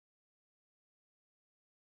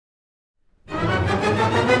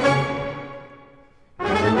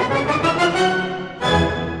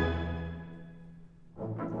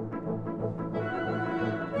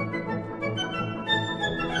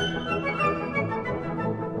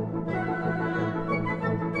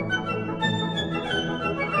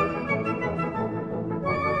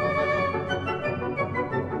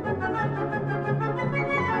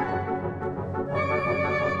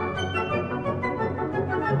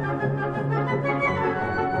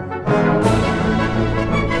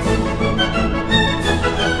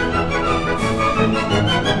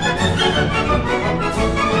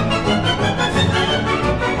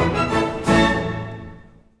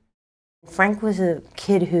Frank was a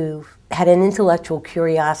kid who had an intellectual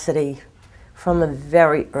curiosity from a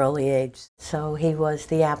very early age. So he was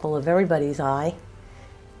the apple of everybody's eye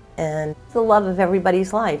and the love of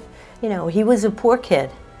everybody's life. You know, he was a poor kid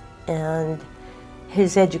and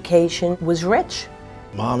his education was rich.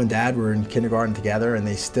 Mom and Dad were in kindergarten together and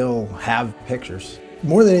they still have pictures.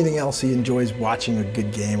 More than anything else, he enjoys watching a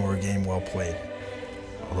good game or a game well played.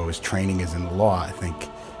 Although his training is in the law, I think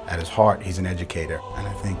at his heart he's an educator. And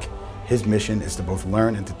I think his mission is to both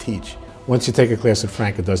learn and to teach. Once you take a class with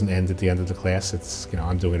Frank, it doesn't end at the end of the class. It's, you know,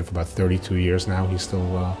 I'm doing it for about 32 years now. He's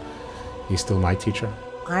still my teacher.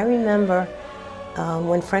 I remember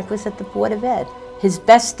when Frank was at the Board of Ed. His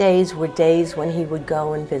best days were days when he would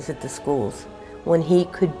go and visit the schools, when he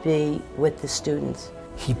could be with the students.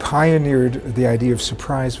 He pioneered the idea of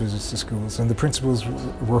surprise visits to schools, and the principals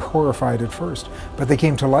were horrified at first, but they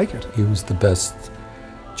came to like it. He was the best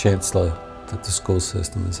chancellor that the school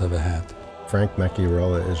system has ever had. Frank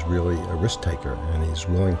Macchiarola is really a risk taker, and he's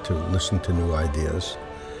willing to listen to new ideas,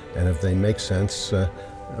 and if they make sense,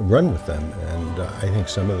 run with them. And I think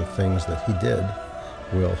some of the things that he did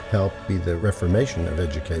will help be the reformation of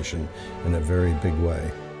education in a very big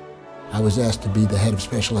way. I was asked to be the head of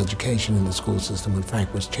special education in the school system when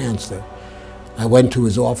Frank was chancellor. I went to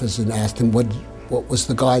his office and asked him what was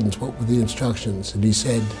the guidance, what were the instructions, and he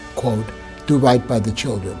said, quote, "Do right by the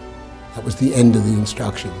children." That was the end of the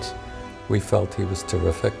instructions. We felt he was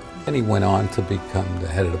terrific, and he went on to become the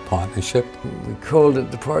head of the partnership. We called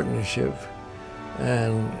it the partnership,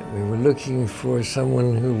 and we were looking for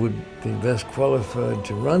someone who would be best qualified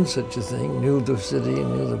to run such a thing, knew the city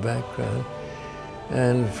and knew the background.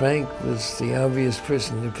 And Frank was the obvious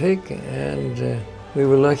person to pick, and we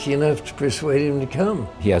were lucky enough to persuade him to come.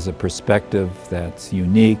 He has a perspective that's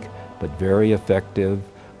unique, but very effective.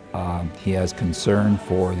 He has concern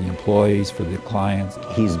for the employees, for the clients.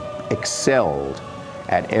 He's excelled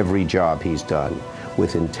at every job he's done,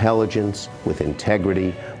 with intelligence, with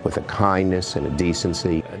integrity, with a kindness and a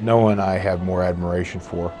decency. No one I have more admiration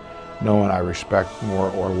for, no one I respect more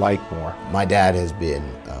or like more. My dad has been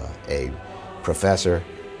a professor,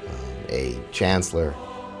 a chancellor,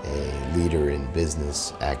 a leader in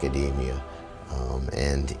business, academia,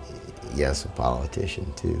 and yes, a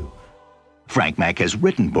politician too. Frank Mack has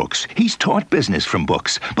written books. He's taught business from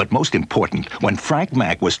books. But most important, when Frank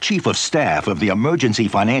Mack was chief of staff of the Emergency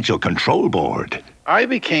Financial Control Board, I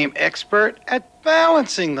became expert at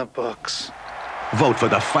balancing the books. Vote for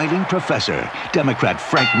the fighting professor, Democrat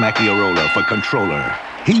Frank Macchiarola for controller.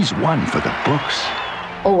 He's one for the books.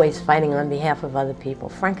 Always fighting on behalf of other people.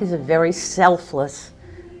 Frank is a very selfless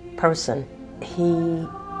person. He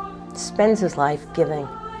spends his life giving.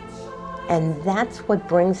 And that's what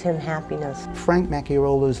brings him happiness. Frank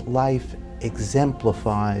Macchiarola's life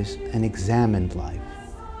exemplifies an examined life,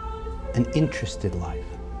 an interested life,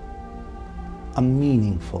 a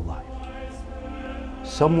meaningful life.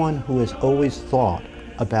 Someone who has always thought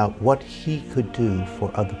about what he could do for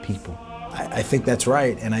other people. I think that's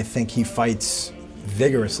right, and I think he fights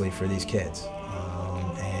vigorously for these kids,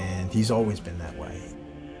 and he's always been that way.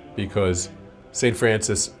 Because St.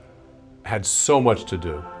 Francis had so much to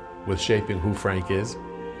do with shaping who Frank is,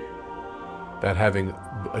 that having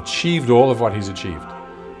achieved all of what he's achieved,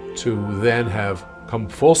 to then have come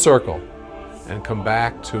full circle and come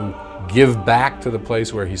back to give back to the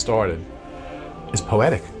place where he started is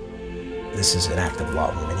poetic. This is an act of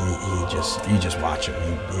love. I mean, you just watch him.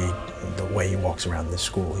 The way he walks around this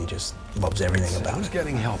school, he just loves everything about it. Who's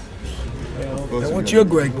getting help? Now, what's your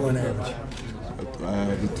grade point average? I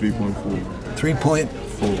have a 3.4.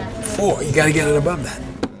 3.4. You got to get it above that.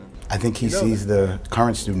 I think he sees the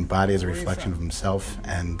current student body as a reflection of himself,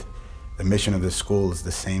 and the mission of this school is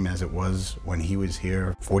the same as it was when he was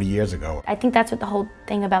here 40 years ago. I think that's what the whole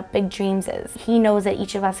thing about Big Dreams is. He knows that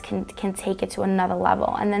each of us can take it to another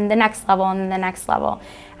level, and then the next level, and then the next level.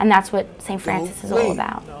 And that's what St. Francis is all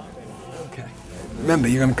about. Okay. Remember,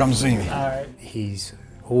 you're going to come see me. All right. He's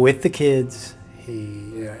with the kids.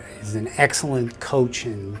 He is an excellent coach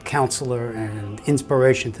and counselor and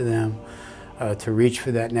inspiration to them to reach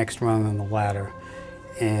for that next rung on the ladder.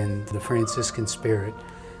 And the Franciscan spirit,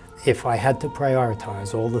 if I had to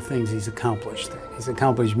prioritize all the things he's accomplished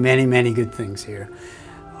many, many good things here,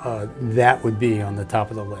 that would be on the top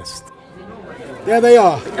of the list. There they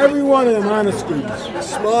are, every one of them honor students. The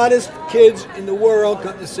smartest kids in the world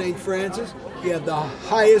come to St. Francis. You have the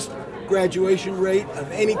highest graduation rate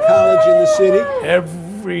of any college in the city.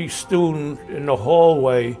 Every student in the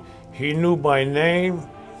hallway, he knew by name,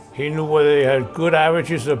 he knew whether they had good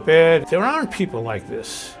averages or bad. There aren't people like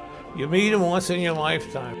this. You meet them once in your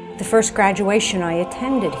lifetime. The first graduation I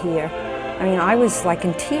attended here, I mean, I was like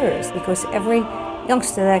in tears because every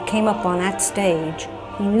youngster that came up on that stage,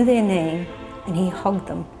 he knew their name and he hugged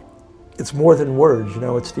them. It's more than words, you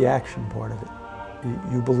know, it's the action part of it.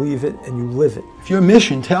 You believe it and you live it. If your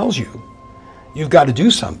mission tells you you've got to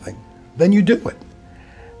do something, then you do it.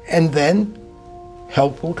 And then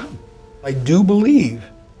help will come. I do believe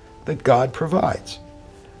that God provides.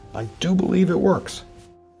 I do believe it works.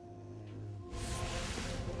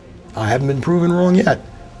 I haven't been proven wrong yet.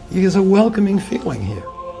 There's a welcoming feeling here.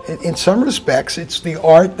 In some respects, it's the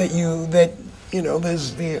art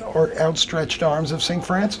there's the outstretched arms of St.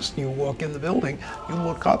 Francis. You walk in the building, you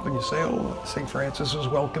look up and you say, oh, St. Francis is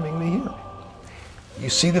welcoming me here. You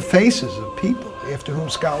see the faces of people after whom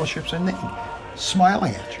scholarships are named,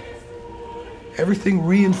 smiling at you. Everything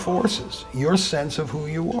reinforces your sense of who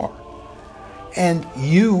you are. And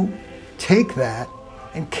you take that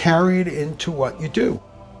and carry it into what you do.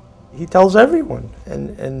 He tells everyone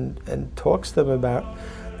and talks to them about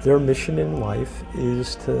their mission in life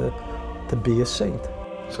is to be a saint.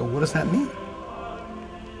 So what does that mean?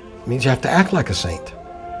 It means you have to act like a saint.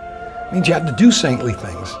 It means you have to do saintly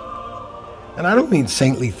things. And I don't mean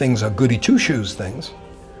saintly things are goody two-shoes things.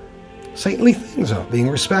 Saintly things are being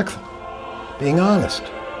respectful, being honest,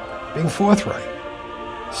 being forthright,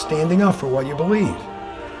 standing up for what you believe,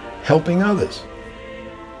 helping others.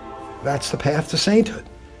 That's the path to sainthood.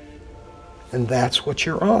 And that's what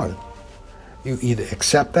you're on. You either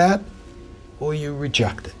accept that or you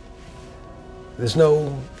reject it. There's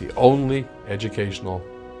no... The only educational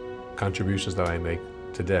contributions that I make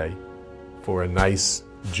today for a nice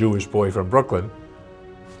Jewish boy from Brooklyn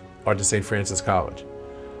are to St. Francis College.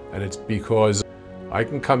 And it's because I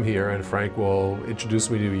can come here and Frank will introduce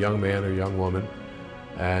me to a young man or young woman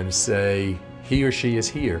and say, he or she is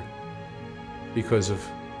here because of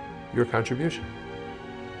your contribution.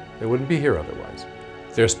 They wouldn't be here otherwise.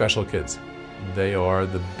 They're special kids. They are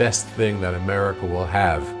the best thing that America will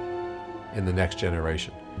have in the next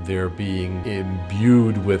generation. They're being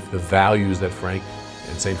imbued with the values that Frank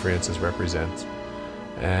and St. Francis represent,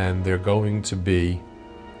 and they're going to be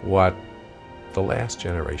what the last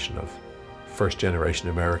generation of first-generation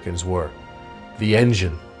Americans were, the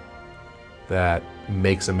engine that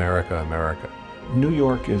makes America America. New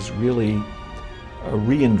York is really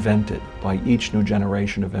reinvented by each new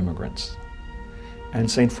generation of immigrants. And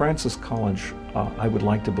St. Francis College, I would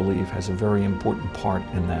like to believe, has a very important part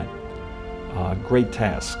in that great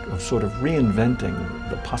task of sort of reinventing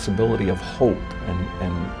the possibility of hope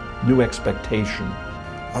and new expectation.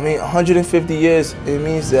 I mean, 150 years, it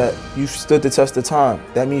means that you've stood the test of time.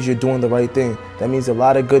 That means you're doing the right thing. That means a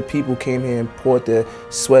lot of good people came here and poured their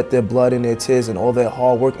sweat, their blood, and their tears and all their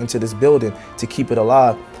hard work into this building to keep it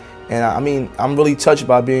alive. And I mean, I'm really touched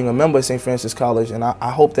by being a member of St. Francis College, and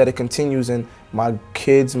I hope that it continues, and my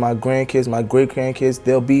kids, my grandkids, my great-grandkids,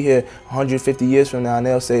 they'll be here 150 years from now, and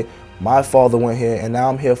they'll say, my father went here, and now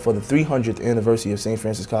I'm here for the 300th anniversary of St.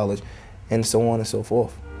 Francis College, and so on and so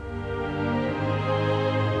forth.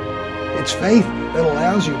 It's faith that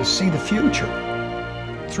allows you to see the future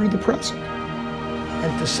through the present,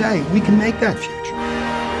 and to say, we can make that future.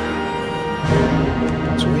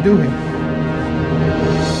 That's what we do here.